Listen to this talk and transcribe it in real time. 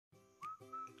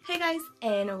Hey guys,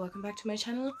 and welcome back to my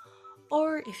channel,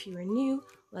 or if you are new,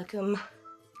 welcome,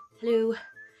 hello,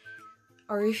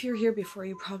 or if you're here before,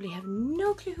 you probably have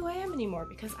no clue who I am anymore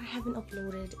because I haven't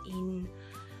uploaded in,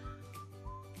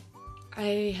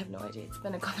 I have no idea, it's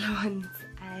been a couple of months.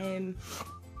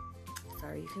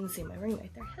 Sorry, you can see my ring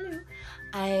light there,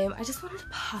 hello. I just wanted to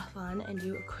pop on and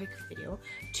do a quick video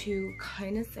to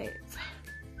kind of say,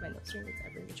 my nose ring is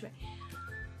every which way,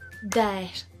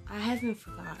 that I haven't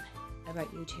forgotten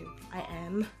about YouTube. I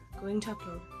am going to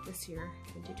upload this year,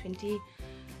 2020,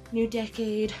 new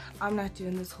decade. I'm not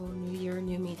doing this whole new year,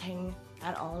 new me thing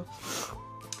at all.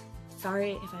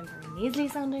 Sorry if I'm very nasally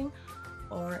sounding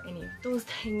or any of those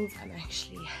things. I'm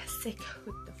actually sick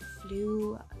with the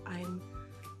flu. I'm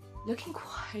looking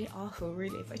quite awful,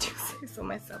 really, if I do say so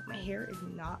myself. My hair is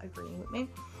not agreeing with me.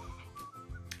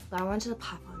 But I wanted to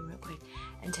pop on real quick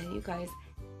and tell you guys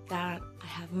that I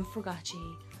haven't forgot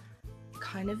you.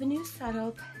 Kind of a new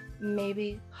setup,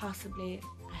 maybe, possibly,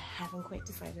 I haven't quite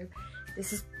decided.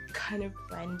 This is kind of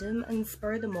random and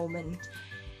spur of the moment,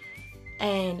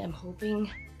 and I'm hoping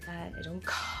that I don't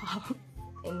cough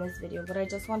in this video, but I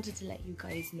just wanted to let you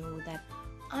guys know that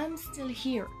I'm still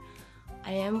here.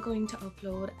 I am going to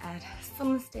upload at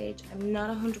some stage. I'm not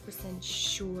 100%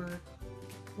 sure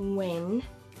when,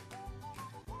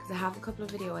 because I have a couple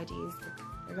of video ideas, but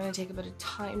they're going to take a bit of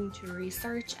time to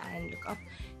research and look up,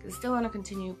 because I still want to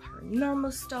continue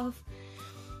paranormal stuff.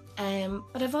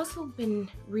 But I've also been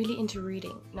really into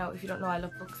reading. Now, if you don't know, I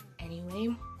love books anyway,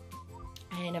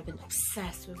 and I've been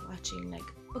obsessed with watching like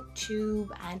BookTube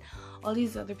and all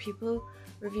these other people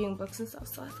reviewing books and stuff.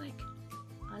 So I was like,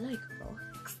 I like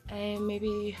books, and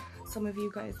maybe some of you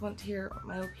guys want to hear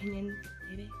my opinion.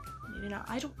 Maybe not,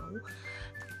 I don't know.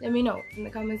 Let me know in the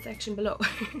comment section below.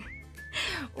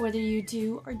 Whether you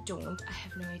do or don't, I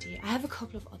have no idea. I have a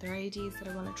couple of other ideas that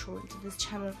I want to throw into this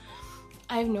channel.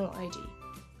 I have no idea.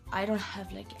 I don't have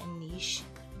like a niche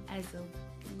as of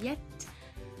yet,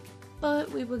 but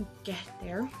we will get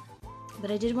there.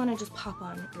 But I did want to just pop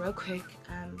on real quick,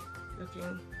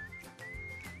 looking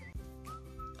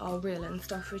all real and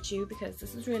stuff with you, because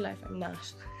this is real life. I'm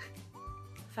not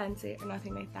fancy or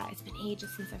nothing like that. It's been ages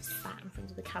since I've sat in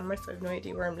front of the camera, so I have no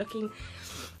idea where I'm looking.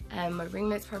 My ring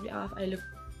light's probably off. I look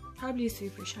probably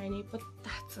super shiny, but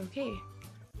that's okay.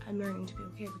 I'm learning to be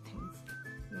okay with things.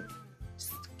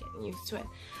 Just getting used to it.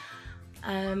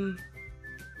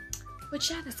 But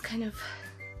yeah, that's kind of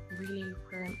really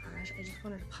where I'm at. I just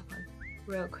wanted to pop on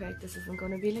real quick. This isn't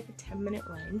going to be like a 10-minute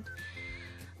rant.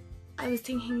 I was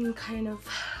thinking kind of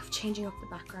changing up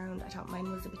the background. I thought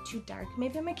mine was a bit too dark.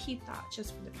 Maybe I might keep that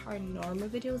just for the paranormal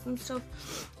videos and stuff,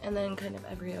 and then kind of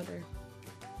every other,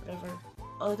 whatever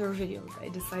other videos I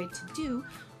decide to do,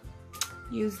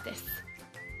 use this.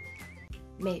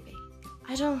 Maybe.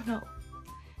 I don't know.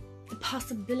 The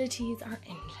possibilities are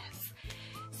endless.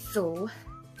 So,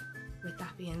 with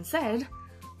that being said,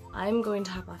 I'm going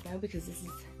to hop off now because this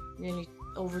is nearly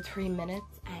over 3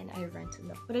 minutes and I ranted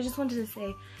enough. But I just wanted to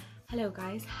say, hello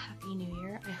guys, Happy New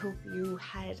Year. I hope you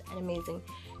had an amazing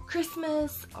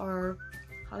Christmas or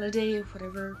holiday,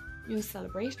 whatever you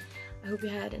celebrate. I hope you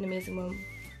had an amazing one.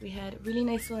 We had a really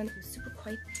nice one. It was super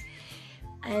quiet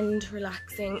and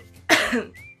relaxing.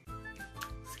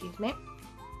 Excuse me.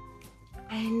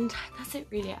 And that's it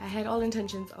really. I had all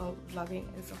intentions of vlogging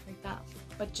and stuff like that,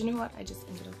 but you know what? I just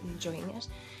ended up enjoying it.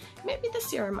 Maybe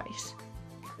this year I might.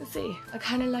 Let's see. I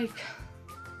kind of like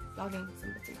vlogging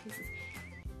some bits and pieces.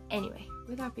 Anyway,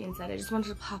 with that being said, I just wanted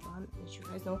to pop on and let you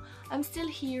guys know I'm still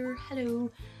here.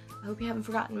 Hello. I hope you haven't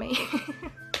forgotten me.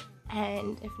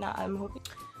 And if not, I'm hoping.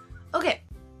 Okay.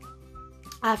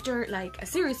 After like a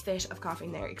serious fit of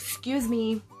coughing there, excuse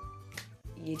me,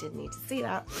 you didn't need to see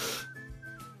that.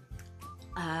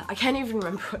 I can't even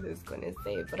remember what I was going to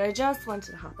say, but I just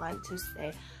wanted to hop on to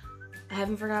say I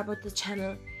haven't forgot about the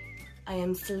channel. I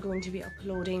am still going to be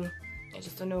uploading. I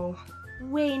just don't know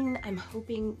when. I'm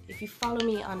hoping if you follow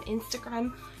me on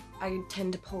Instagram, I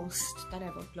tend to post that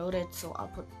I've uploaded, so I'll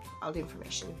put all the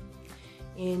information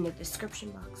in the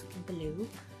description box below.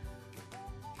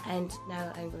 And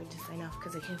now I'm going to sign off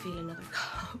because I can feel another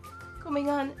cough coming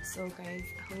on. So guys,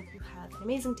 I hope you have an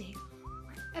amazing day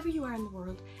wherever you are in the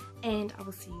world, and I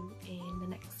will see you in the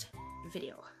next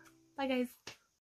video. Bye guys.